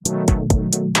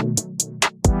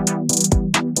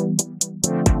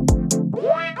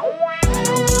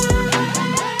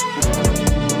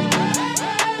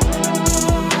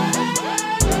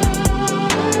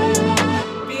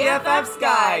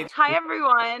Hi. Hi,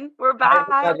 everyone. We're Hi, back.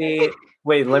 everybody.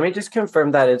 Wait, let me just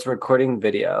confirm that it's recording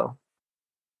video.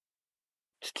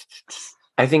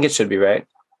 I think it should be, right?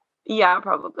 Yeah,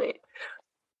 probably.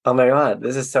 Oh my God,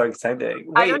 this is so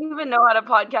exciting. I Wait, don't even know how to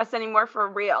podcast anymore for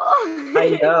real.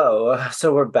 I know.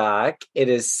 So we're back. It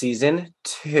is season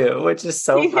 2, which is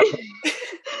so Season, funny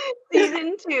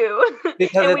season 2.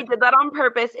 because And we did that on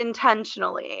purpose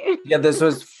intentionally. yeah, this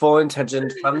was full intention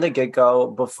from the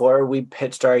get-go before we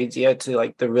pitched our idea to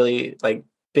like the really like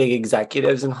big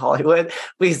executives in Hollywood.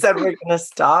 We said we're gonna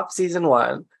stop season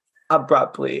 1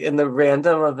 abruptly in the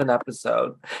random of an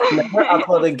episode. Never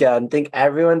upload again. Think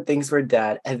everyone thinks we're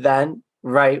dead. And then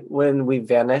right when we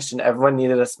vanished and everyone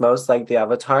needed us most, like the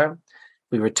Avatar,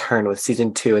 we returned with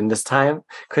season 2. And this time,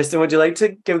 Kristen, would you like to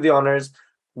give the honors?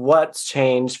 What's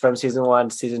changed from season 1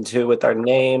 to season 2 with our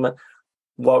name?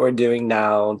 What we're doing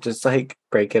now, just like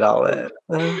break it all in.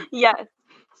 Yes.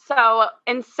 So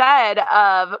instead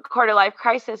of quarter life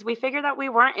crisis, we figured that we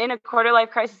weren't in a quarter life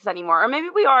crisis anymore. Or maybe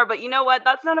we are, but you know what?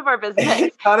 That's none of our business.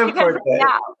 It's not Because important.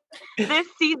 now, this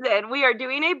season, we are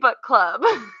doing a book club.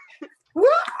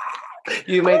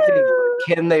 You may think,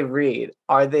 can they read?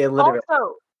 Are they illiterate?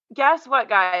 Also, guess what,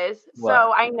 guys? What?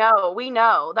 So we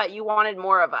know that you wanted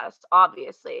more of us,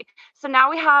 obviously. So now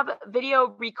we have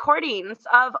video recordings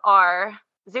of our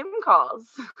Zoom calls.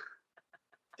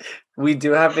 We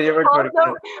do have video recording.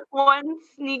 Also, one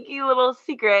sneaky little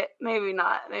secret, maybe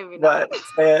not. What?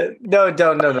 No,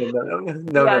 don't. No. Yeah,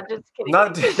 No. just kidding.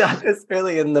 Not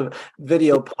necessarily in the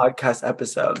video podcast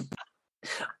episode.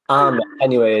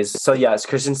 Anyways, so yes,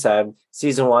 Christian said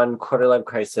season 1, quarter life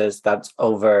crisis, that's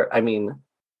over. I mean,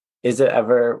 is it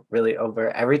ever really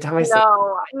over? Every time I say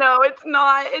No, it's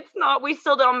not. It's not. We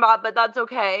still don't bop, but that's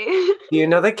okay. Do you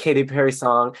know the Katy Perry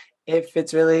song? If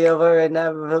it's really over and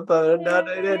never. Oh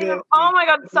my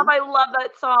God, stop. I love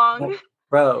that song.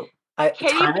 Bro,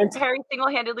 Katy Perry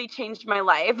single-handedly changed my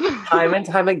life. Time and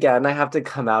time again, I have to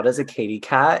come out as a Katy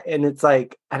cat, and it's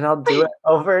like, and I'll do it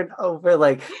over and over.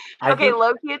 Like,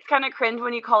 low-key, it's kind of cringe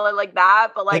when you call it like that,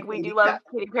 but like we do love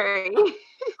Katy Perry.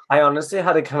 I honestly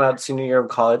had to come out senior year of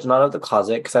college, not out of the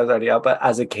closet because I was already out, but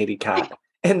as a Katy cat.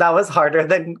 And that was harder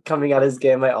than coming out as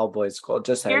gay in my all-boys school.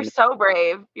 Just saying. You're so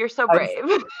brave. You're so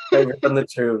brave. From the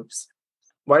troops.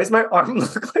 Why does my arm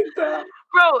look like that?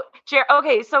 Bro,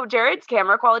 so Jared's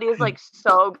camera quality is like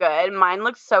so good. Mine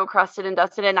looks so crusted and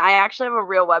dusted, and I actually have a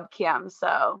real webcam,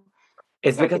 so.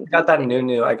 It's because I got that new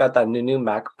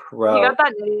Mac Pro. You got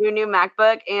that new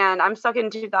MacBook, and I'm stuck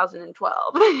in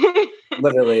 2012.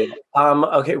 Literally.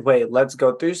 Okay, wait, let's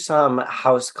go through some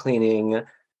house cleaning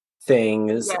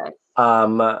things. Yes.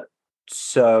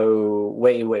 So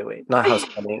wait, not house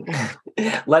cleaning.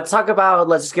 Let's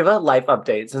just give a life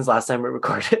update since last time we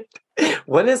recorded.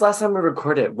 When is last time we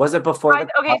recorded? Was it before?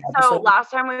 So last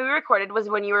time we recorded was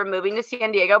when you were moving to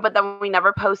San Diego, but then we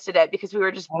never posted it because we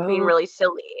were just being really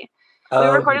silly. We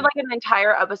recorded like an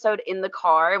entire episode in the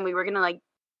car, and we were gonna like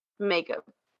make a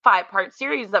 5-part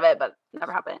series of it, but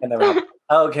never happened.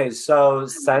 Okay, so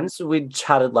since we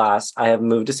chatted last, I have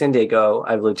moved to San Diego.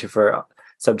 I've lived here for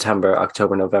September,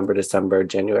 October, November, December,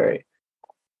 January.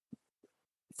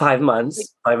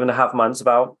 5.5 months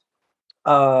about.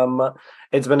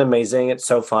 It's been amazing. It's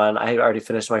so fun. I already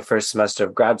finished my first semester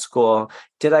of grad school.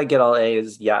 Did I get all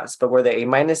A's? Yes. But were there A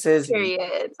minuses?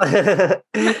 Period. I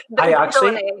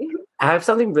have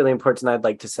something really important I'd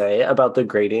like to say about the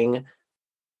grading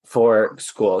for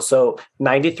school. So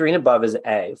 93 and above is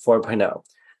A, 4.0.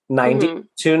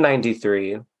 92,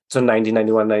 93, so 90,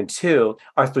 91, 92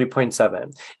 are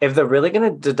 3.7. If they're really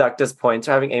going to deduct us points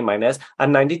for having A minus, a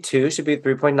 92 should be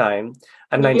 3.9,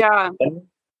 a 97,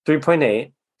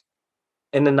 3.8,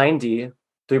 and a 90,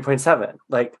 3.7.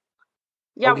 Like,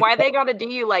 yeah, okay. Why they gotta do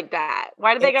you like that?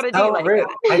 Why do they gotta do you like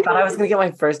that? I thought I was going to get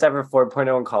my first ever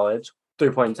 4.0 in college,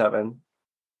 3.7.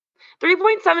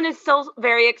 3.7 is still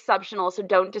very exceptional, so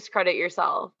don't discredit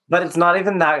yourself. But it's not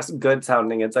even that good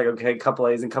sounding. It's like, okay, a couple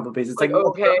A's and a couple B's. It's like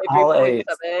okay, all A's.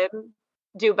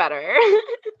 Do better.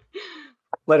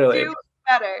 Literally. Do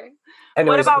better.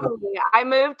 Anyways, what about me? I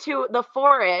moved to the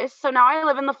forest, so now I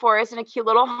live in the forest in a cute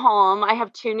little home. I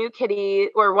have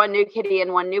one new kitty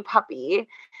and one new puppy.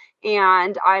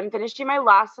 And I'm finishing my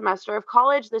last semester of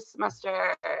college this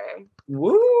semester.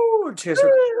 Woo! Cheers.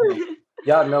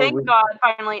 Yeah, no. Thank God,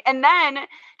 finally. And then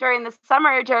during the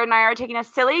summer, Jared and I are taking a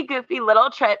silly, goofy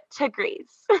little trip to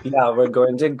Greece. Yeah, we're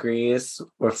going to Greece.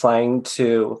 We're going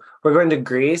to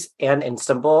Greece and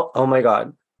Istanbul. Oh my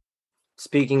God.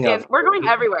 Speaking of, we're going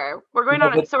everywhere. We're going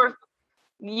on it. So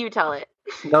you tell it.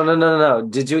 No.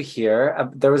 Did you hear?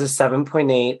 There was a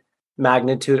 7.8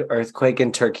 magnitude earthquake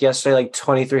in Turkey yesterday. Like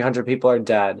 2,300 people are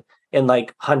dead. and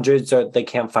like hundreds, or they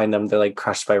can't find them. They're like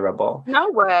crushed by rubble. No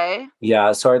way.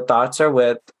 Yeah. So our thoughts are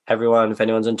with everyone. If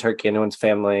anyone's in Turkey, anyone's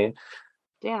family.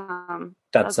 Damn.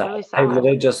 That's sad. Really sad. I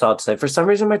literally just saw it today. For some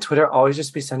reason, my Twitter always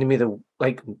just be sending me the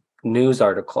like news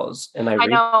articles, and I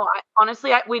know.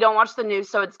 Honestly, we don't watch the news,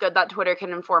 so it's good that Twitter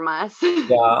can inform us.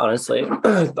 Yeah, honestly,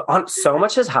 so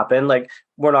much has happened. Like,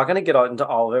 we're not going to get into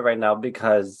all of it right now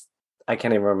because I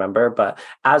can't even remember. But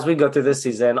as we go through this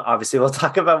season, obviously, we'll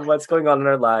talk about what's going on in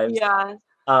our lives. Yeah.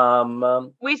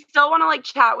 We still want to like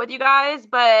chat with you guys,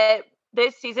 but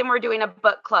this season we're doing a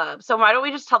book club. So why don't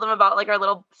we just tell them about like our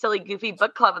little silly, goofy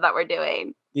book club that we're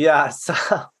doing? Yeah. So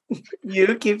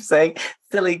you keep saying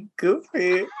silly,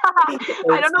 goofy.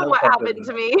 I don't know what happened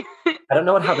to me. I don't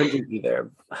know what happened to you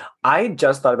either. I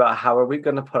just thought about how are we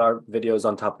going to put our videos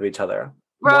on top of each other?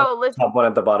 Bro, listen. Top one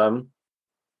at the bottom.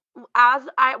 As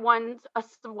a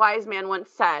wise man once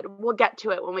said, we'll get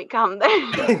to it when we come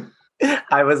there.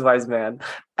 I was wise man.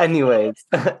 Anyways,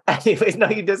 no,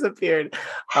 you disappeared.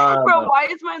 Bro, why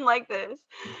is mine like this?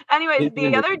 Anyways,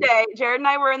 the other day, Jared and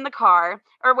I were in the car.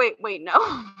 Or wait,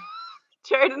 no.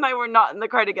 Jared and I were not in the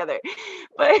car together.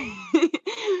 But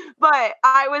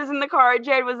I was in the car,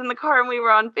 Jared was in the car, and we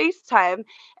were on FaceTime.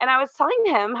 And I was telling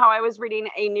him how I was reading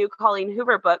a new Colleen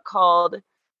Hoover book called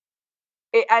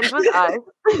It Ends With Us.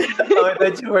 I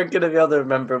thought you weren't going to be able to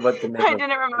remember what the name I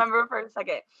didn't remember for a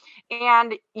second.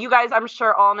 And you guys, I'm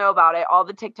sure all know about it. All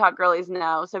the TikTok girlies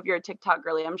know. So if you're a TikTok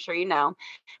girly, I'm sure you know.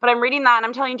 But I'm reading that and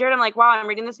I'm telling Jared, I'm like, wow, I'm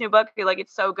reading this new book. Like,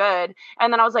 it's so good.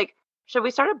 And then I was like, should we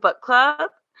start a book club?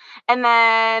 And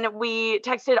then we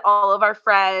texted all of our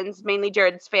friends, mainly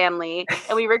Jared's family,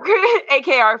 and we recruited,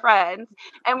 aka our friends,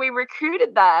 and we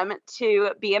recruited them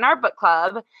to be in our book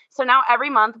club. So now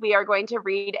every month we are going to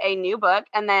read a new book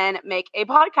and then make a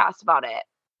podcast about it.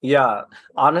 Yeah.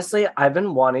 Honestly, I've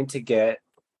been wanting to get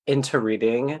into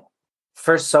reading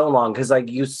for so long because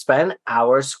like you spend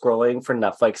hours scrolling for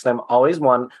Netflix, and I'm always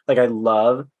I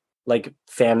love like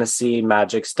fantasy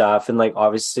magic stuff, and like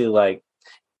obviously like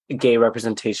gay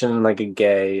representation in like a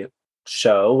gay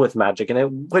show with magic, and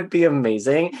it would be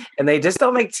amazing. And they just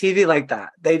don't make TV like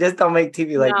that. They just don't make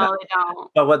TV like that. No, they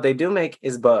don't. But what they do make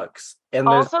is books. And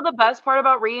also the best part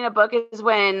about reading a book is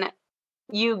when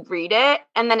you read it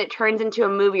and then it turns into a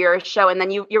movie or a show, and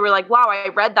then you were like, wow, I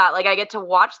read that. Like, I get to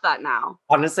watch that now.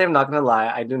 Honestly, I'm not gonna lie,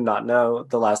 I do not know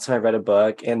the last time I read a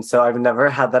book, and so I've never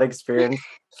had that experience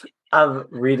of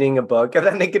reading a book and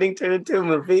then it getting turned into a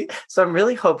movie. So I'm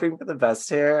really hoping for the best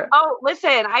here. Oh,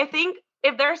 listen, I think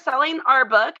if they're selling our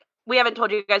book, we haven't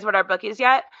told you guys what our book is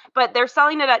yet, but they're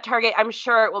selling it at Target. I'm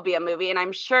sure it will be a movie, and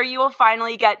I'm sure you will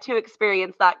finally get to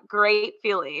experience that great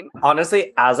feeling.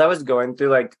 Honestly, as I was going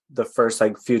through like the first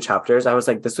like few chapters, I was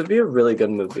like, this would be a really good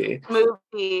movie.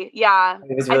 Yeah.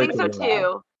 I think so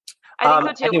too.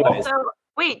 Anyways. Also,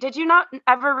 wait, did you not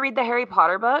ever read the Harry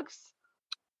Potter books?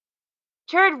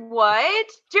 Jared, what?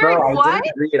 Jared, no, what? I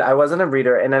didn't read. I wasn't a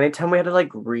reader, and anytime we had to like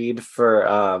read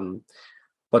for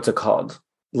what's it called?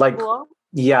 Like cool.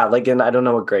 Yeah, like in I don't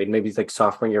know what grade, maybe it's like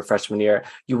sophomore year, freshman year.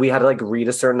 We had to like read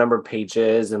a certain number of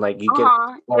pages, and like you get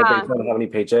based on how many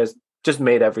pages. Just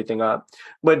made everything up.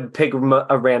 Would pick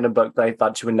a random book that I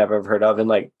thought she would never have heard of, and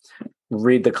like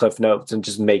read the cliff notes and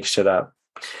just make shit up.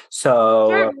 So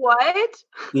Jared, what?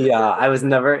 Yeah, I was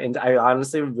never into. I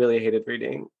honestly really hated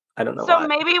reading. I don't know. So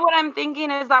maybe what I'm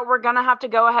thinking is that we're gonna have to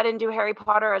go ahead and do Harry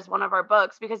Potter as one of our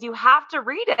books because you have to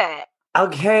read it.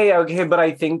 Okay, but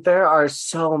I think there are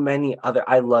so many other.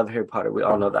 I love Harry Potter. We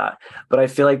all know that, but I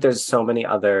feel like there's so many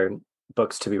other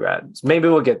books to be read. So maybe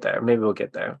we'll get there.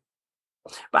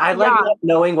 But I like not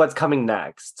knowing what's coming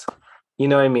next. You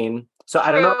know what I mean? So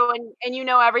I don't know. And you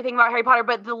know everything about Harry Potter,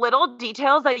 but the little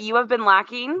details that you have been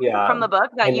lacking from the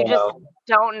book that you just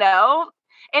don't know.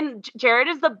 And Jared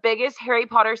is the biggest Harry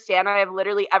Potter stan I have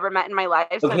literally ever met in my life.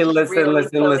 So okay,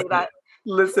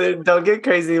 listen. Don't get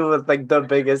crazy with like the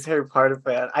biggest Harry Potter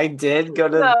fan. I did go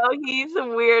to. So he's a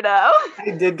weirdo.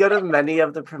 I did go to many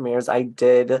of the premieres. I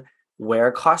did wear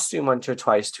a costume once or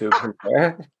twice to a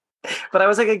premiere, but I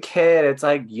was like a kid. It's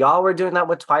like y'all were doing that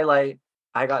with Twilight.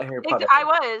 I got Harry Potter.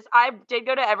 I did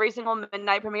go to every single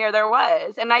midnight premiere there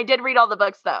was, and I did read all the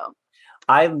books though.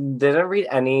 I didn't read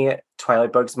any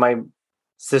Twilight books. My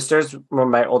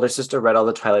older sister read all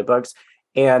the Twilight books,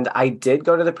 and I did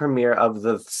go to the premiere of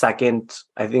the second,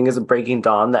 I think is Breaking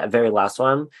Dawn, that very last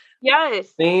one.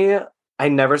 Yes. I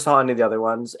never saw any of the other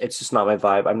ones. It's just not my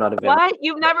vibe. I'm not a vampire. What?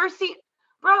 You've never seen...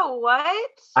 Bro, what?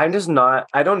 I'm just not...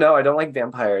 I don't know. I don't like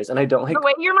vampires, and I don't like... The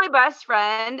way you're my best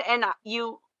friend, and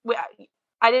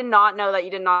I did not know that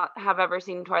you did not have ever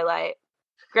seen Twilight.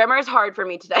 Grammar is hard for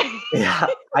me today. Yeah,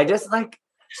 I just like...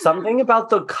 something about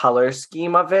the color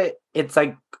scheme of it, it's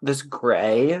like this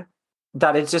gray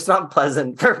that it's just not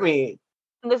pleasant for me.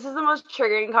 This is the most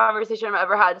triggering conversation I've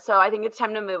ever had, so I think it's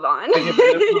time to move on.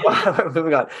 Okay,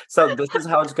 moving on. So this is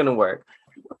how it's going to work.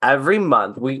 Every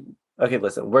month, we're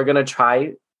going to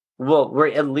try, we're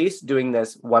at least doing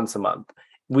this once a month.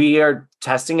 We are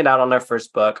testing it out on our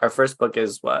first book. Our first book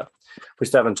is what? We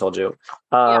still haven't told you.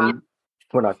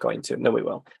 We're not going to. No, we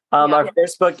will. Our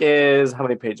first book is how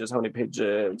many pages?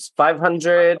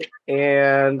 500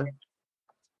 and...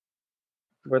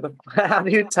 how do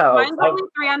you tell? Mine's only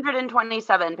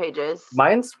 327 pages.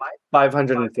 Mine's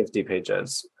 550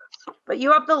 pages. But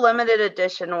you have the limited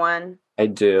edition one. I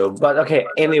do. But okay,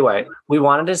 anyway, we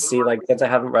wanted to see, like, since I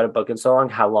haven't read a book in so long,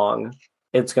 how long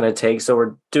it's going to take. So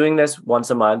we're doing this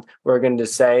once a month. We're going to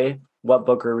say what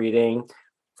book we're reading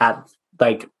at,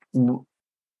 like,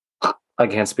 I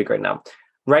can't speak right now.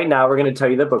 Right now, we're going to tell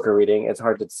you the book we're reading. It's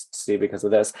hard to see because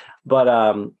of this.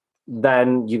 But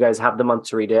then you guys have the month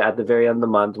to read it. At the very end of the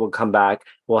month, we'll come back.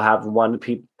 We'll have one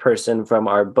person from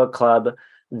our book club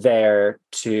there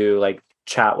to, like,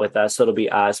 chat with us. So it'll be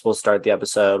us. We'll start the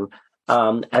episode.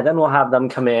 And then we'll have them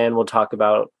come in. We'll talk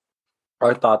about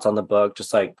our thoughts on the book,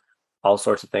 just like all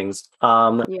sorts of things.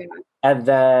 And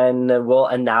then we'll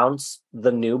announce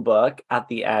the new book at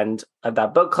the end of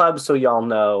that book club, so y'all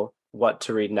know what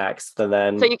to read next. And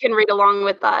then so you can read along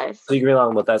with us.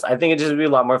 I think it just would be a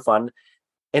lot more fun.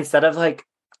 Instead of like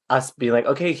us being like,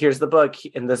 okay, here's the book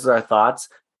and this is our thoughts,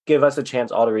 give us a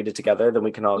chance all to read it together. Then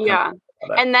we can all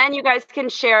and then you guys can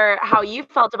share how you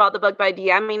felt about the book by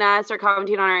DMing us or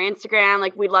commenting on our Instagram.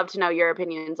 Like, we'd love to know your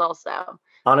opinions also.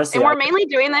 Honestly, and we're mainly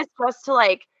doing this just to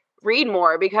like read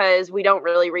more because we don't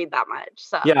really read that much.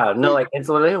 So yeah, no, like it's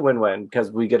literally a win-win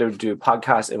because we get to do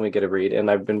podcasts and we get to read. And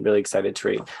I've been really excited to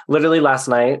read. Literally last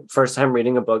night, first time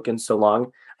reading a book in so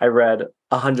long, I read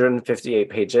 158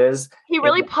 pages. He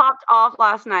really popped off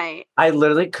last night. I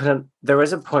literally couldn't. There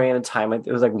was a point in time, it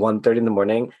was like 1:30 in the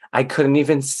morning. I couldn't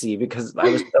even see because I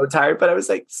was so tired, but I was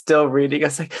like still reading. I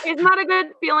was like, isn't that a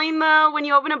good feeling though when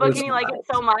you open a book and you like it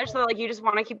so much that like you just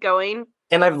want to keep going?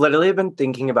 And I've literally been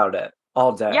thinking about it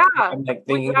all day. Yeah. I'm like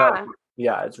thinking about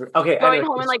it's okay. Going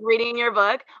home and like reading your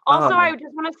book. Also, I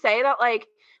just want to say that like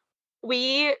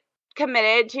we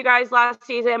committed to you guys last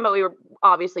season, but we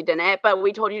obviously didn't. But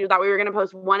we told you that we were going to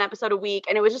post one episode a week,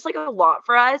 and it was just like a lot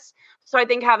for us. So I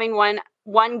think having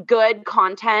one good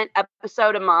content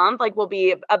episode a month like will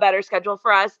be a better schedule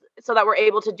for us, so that we're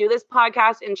able to do this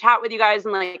podcast and chat with you guys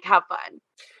and like have fun.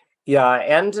 Yeah,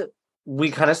 and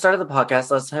we kind of started the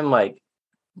podcast last time like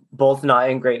both not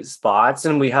in great spots,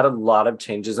 and we had a lot of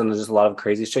changes and there's just a lot of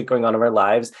crazy shit going on in our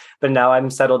lives. But now I'm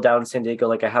settled down in San Diego.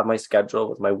 Like I have my schedule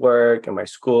with my work and my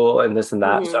school and this and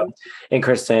that. So, and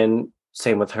Kristen,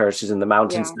 same with her. She's in the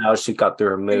mountains now. She got through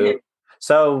her move.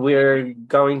 So we're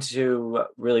going to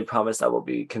really promise that we'll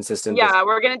be consistent. Yeah,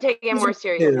 we're going to take it more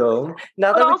seriously.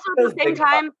 But also at the same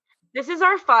time, this is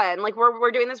our fun. Like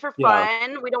we're doing this for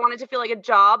fun. We don't want it to feel like a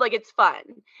job. Like it's fun.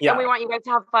 Yeah. And we want you guys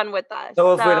to have fun with us.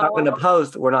 So if we're not going to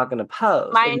post, we're not going to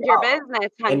post. Mind your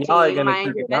business, honey. And y'all are going to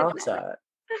keep your mouth shut.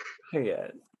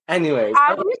 Period. Anyways.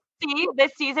 As you see,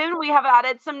 this season we have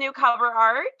added some new cover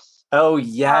art. Oh,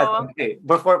 yes. Okay.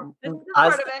 Before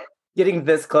us getting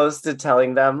this close to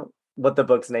telling them what the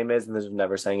book's name is, and they're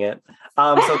never saying it.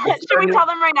 So should we tell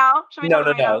them right now?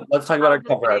 No. Let's talk about our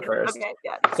cover art first. Okay,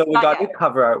 yeah. So we got new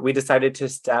cover art. We decided to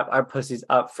step our pussies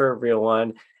up for a real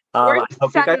one. We're I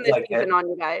hope you guys like it. On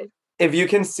you guys. If you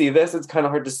can see this, it's kind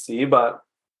of hard to see, but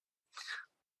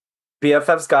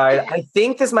BFF's Guide. I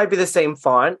think this might be the same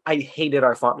font. I hated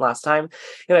our font last time,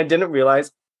 and I didn't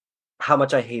realize how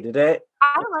much I hated it.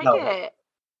 I like it.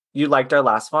 You liked our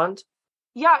last font?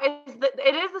 Yeah,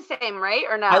 it is the same, right?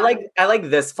 Or no? I like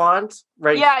this font,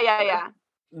 right? Yeah.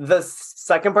 The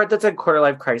second part that said Quarter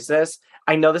Life Crisis,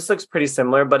 I know this looks pretty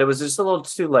similar, but it was just a little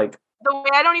too like the way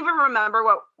I don't even remember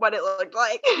what it looked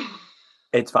like.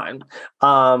 It's fine.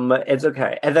 It's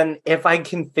okay. And then if I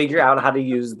can figure out how to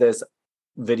use this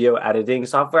video editing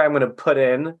software, I'm gonna put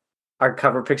in our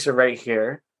cover picture right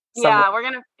here. Yeah, we're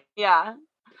gonna get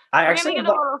a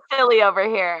little silly over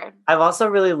here. I've also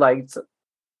really liked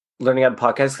learning how to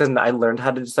podcast because I learned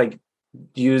how to just like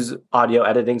use audio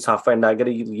editing software, and now I'm gonna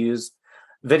use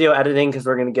video editing because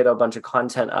we're gonna get a bunch of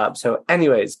content up. So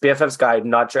anyways, BFF's Guide,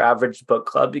 not your average book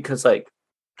club, because like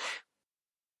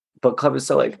book club is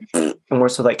so like and we're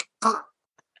so like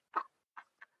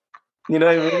you know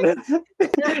what I mean?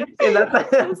 And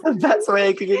that's the best way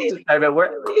I could get to describe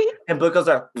it. And book clubs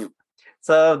are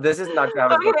so this is not your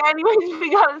average book. Anyways,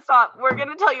 we gotta stop. We're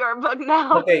gonna tell you our book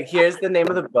now. Okay, here's the name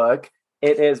of the book.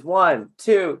 It is 1,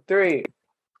 2, 3.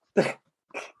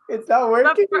 It's not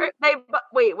working.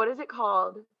 Wait, what is it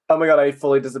called? Oh my God, I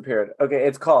fully disappeared. Okay,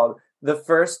 it's called The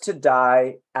First to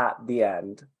Die at the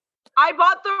End. I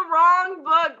bought the wrong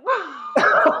book.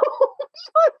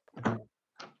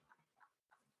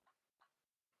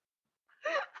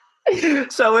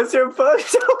 Show us your book.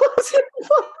 Show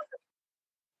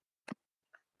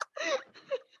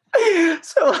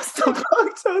us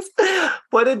the book.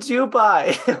 What did you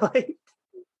buy?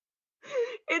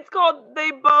 It's called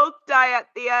They Both Die at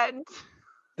the End.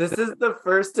 This is The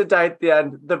First to Die at the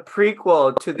End, the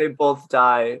prequel to They Both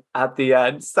Die at the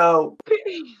End. So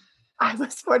I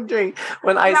was wondering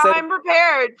when I said... Now I'm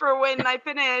prepared for when I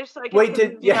finish. So I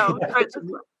can, You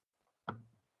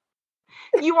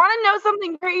want to know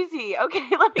something crazy? Okay,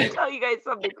 let me tell you guys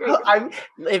something crazy. I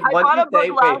bought a book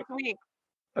last week.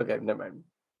 Okay, never mind.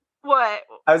 What?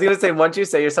 I was going to say, once you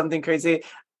say you're something crazy,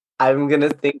 I'm going to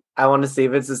think, I want to see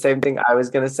if it's the same thing I was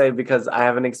going to say because I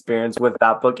have an experience with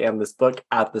that book and this book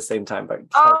at the same time. But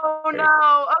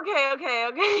no.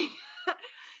 Okay.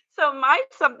 So my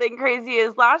something crazy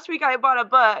is last week I bought a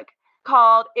book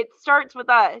called It Starts With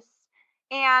Us.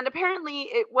 And apparently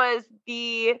it was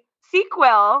the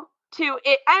sequel to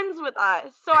It Ends With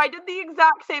Us. So I did the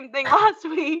exact same thing last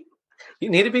week.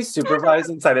 You need to be supervised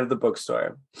inside of the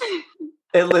bookstore.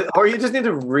 Or you just need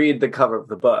to read the cover of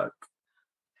the book.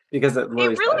 Because it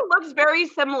really looks very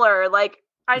similar. Like,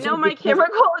 I know my camera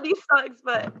quality sucks,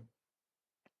 but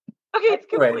okay, it's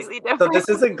completely different. So this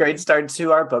is a great start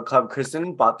to our book club.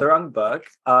 Kristen bought the wrong book.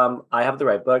 I have the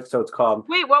right book, so it's called...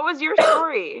 Wait, what was your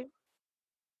story?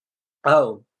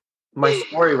 Oh, my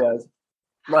story was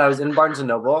I was in Barnes &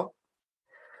 Noble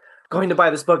going to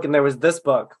buy this book, and there was this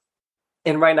book.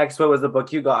 And right next to it was the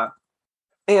book you got.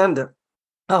 And,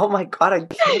 oh my God, I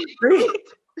can't breathe.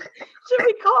 Should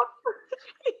we cough?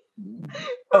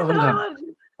 Oh no.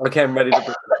 Okay, I'm ready to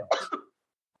breathe.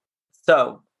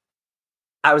 So,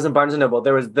 I was in Barnes & Noble.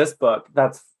 There was this book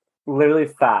that's literally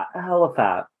fat, hella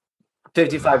fat.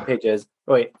 55 pages.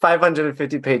 Wait,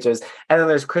 550 pages. And then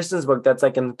there's Kristen's book that's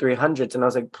like in the 300s. And I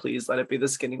was like, please let it be the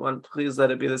skinny one. Please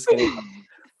let it be the skinny one.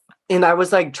 And I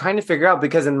was like trying to figure out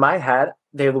because in my head,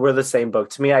 they were the same book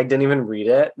to me. I didn't even read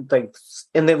it.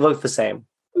 And they looked the same.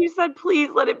 You said, please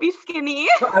let it be skinny.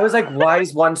 I was like, why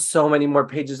is one so many more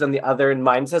pages than the other? And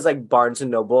mine says like Barnes &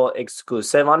 Noble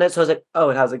exclusive on it. So I was like, oh,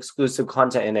 it has exclusive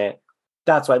content in it.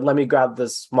 That's why. Let me grab the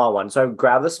small one. So I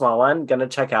grabbed the small one, gonna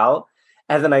check out.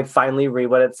 And then I finally read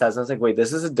what it says. And I was like, wait,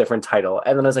 this is a different title.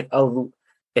 And then I was like, oh,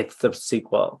 it's the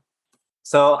sequel.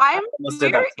 So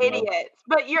you're idiots.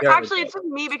 But it's just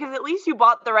me because at least you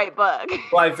bought the right book.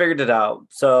 Well, I figured it out.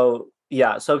 So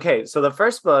yeah. So, okay. So the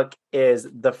first book is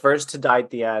The First to Die at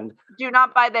the End. Do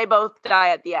not buy They Both Die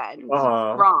at the End.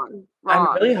 Wrong.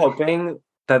 I'm really hoping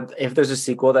that if there's a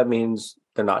sequel, that means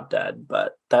they're not dead.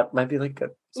 But that might be like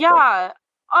a... Yeah.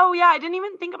 Oh, yeah. I didn't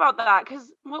even think about that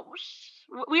because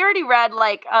we already read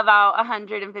like about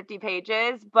 150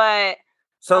 pages. But...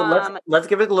 So let's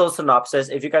give it a little synopsis.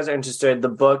 If you guys are interested, the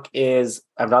book is...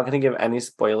 I'm not going to give any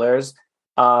spoilers.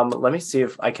 Let me see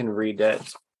if I can read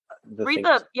it.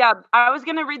 I was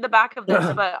gonna read the back of this,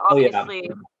 but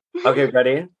obviously. Okay,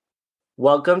 ready?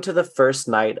 Welcome to the first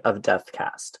night of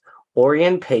Deathcast.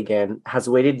 Orion Pagan has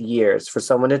waited years for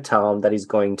someone to tell him that he's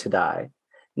going to die.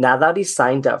 Now that he's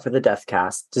signed up for the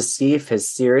Deathcast to see if his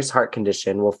serious heart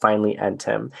condition will finally end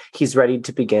him, he's ready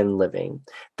to begin living.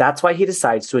 That's why he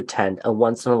decides to attend a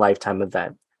once-in-a-lifetime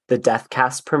event, the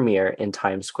Deathcast premiere in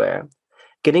Times Square.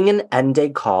 Getting an end-day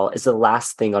call is the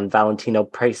last thing on Valentino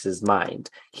Price's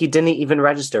mind. He didn't even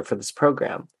register for this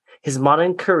program. His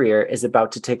modern career is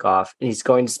about to take off, and he's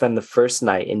going to spend the first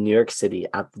night in New York City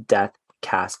at the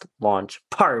Deathcast launch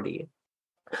party.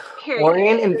 Period.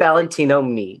 Orion and Valentino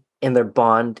meet, and their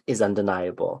bond is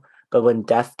undeniable. But when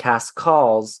Deathcast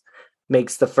calls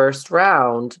makes the first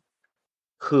round,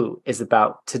 who is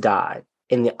about to die?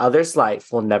 And the other's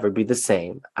life will never be the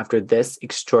same after this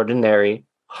extraordinary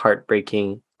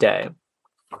heartbreaking day.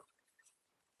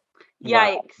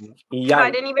 Yikes. Wow.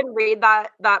 I didn't even read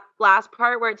that last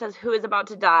part where it says who is about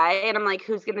to die, and I'm like,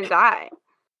 who's gonna die?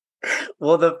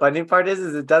 Well, the funny part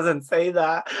is it doesn't say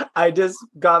that. I just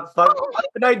got fucked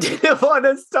and I didn't want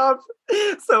to stop,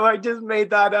 so I just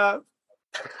made that up.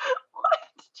 What?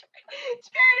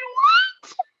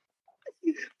 Jared,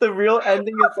 what? The real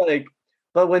ending is like,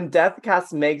 but when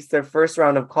Deathcast makes their first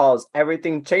round of calls,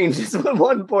 everything changes when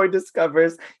one boy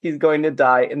discovers he's going to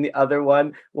die and the other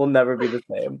one will never be the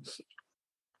same.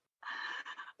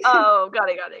 Oh, got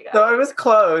it. So I was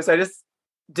close. I just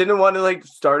didn't want to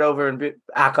start over and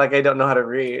act like I don't know how to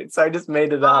read. So I just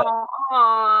made it up.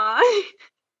 Aww.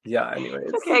 Yeah,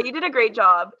 anyways. Okay, you did a great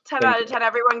job. 10 out of 10.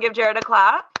 Everyone give Jared a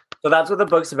clap. So that's what the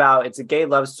book's about. It's a gay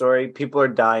love story. People are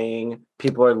dying.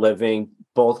 People are living.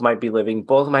 Both might be living.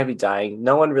 Both might be dying.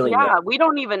 No one really knows. Yeah, we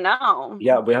don't even know.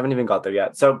 Yeah, we haven't even got there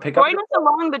yet. So join us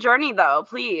along the journey, though.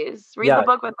 Please read the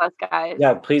book with us, guys.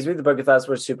 Yeah, please read the book with us.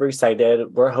 We're super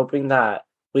excited. We're hoping that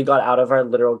we got out of our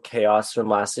literal chaos from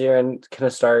last year and kind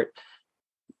of start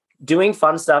doing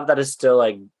fun stuff that is still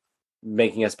like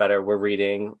making us better. We're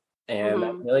reading, and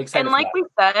I'm really excited. And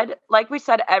like we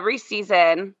said, every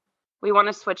season we want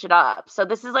to switch it up. So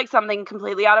this is like something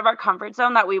completely out of our comfort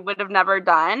zone that we would have never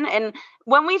done. And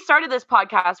when we started this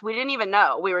podcast, we didn't even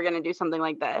know we were going to do something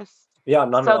like this. Yeah,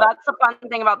 so that's the fun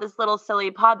thing about this little silly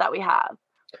pod that we have.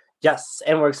 Yes,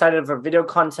 and we're excited for video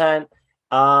content.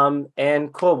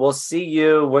 And cool. We'll see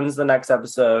you. When's the next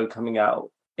episode coming out?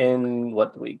 In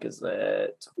what week is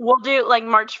it? We'll do like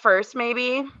March 1st,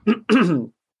 maybe.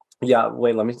 Yeah,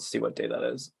 wait, let me see what day that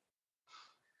is.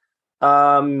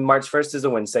 March 1st is a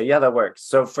Wednesday. Yeah, that works.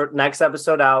 So for next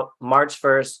episode out, March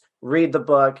 1st, read the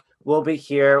book. We'll be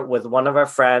here with one of our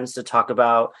friends to talk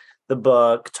about the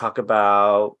book, talk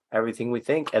about everything we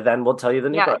think, and then we'll tell you the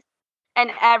new book. And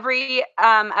every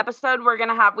episode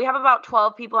we have about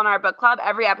 12 people in our book club.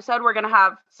 Every episode we're going to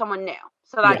have someone new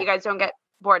so that you guys don't get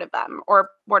bored of them or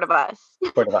bored of us.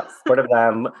 Bored of us. Bored of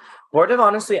them. Bored of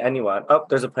honestly anyone. Oh,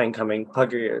 there's a plane coming.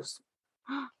 Plug your ears.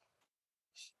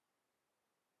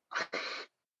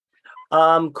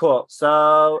 Cool.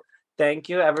 So thank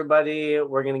you, everybody.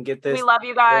 We're gonna get this. We love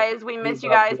you guys. We miss you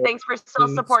guys. Thanks for still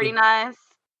supporting us.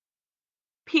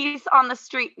 Peace on the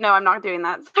street. No, I'm not doing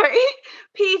that. Sorry.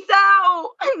 Peace out.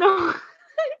 No.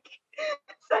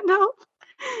 Send help.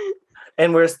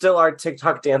 And we're still our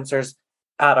TikTok dancers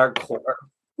at our core.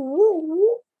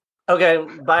 Okay.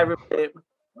 Bye, everybody.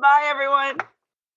 Bye, everyone.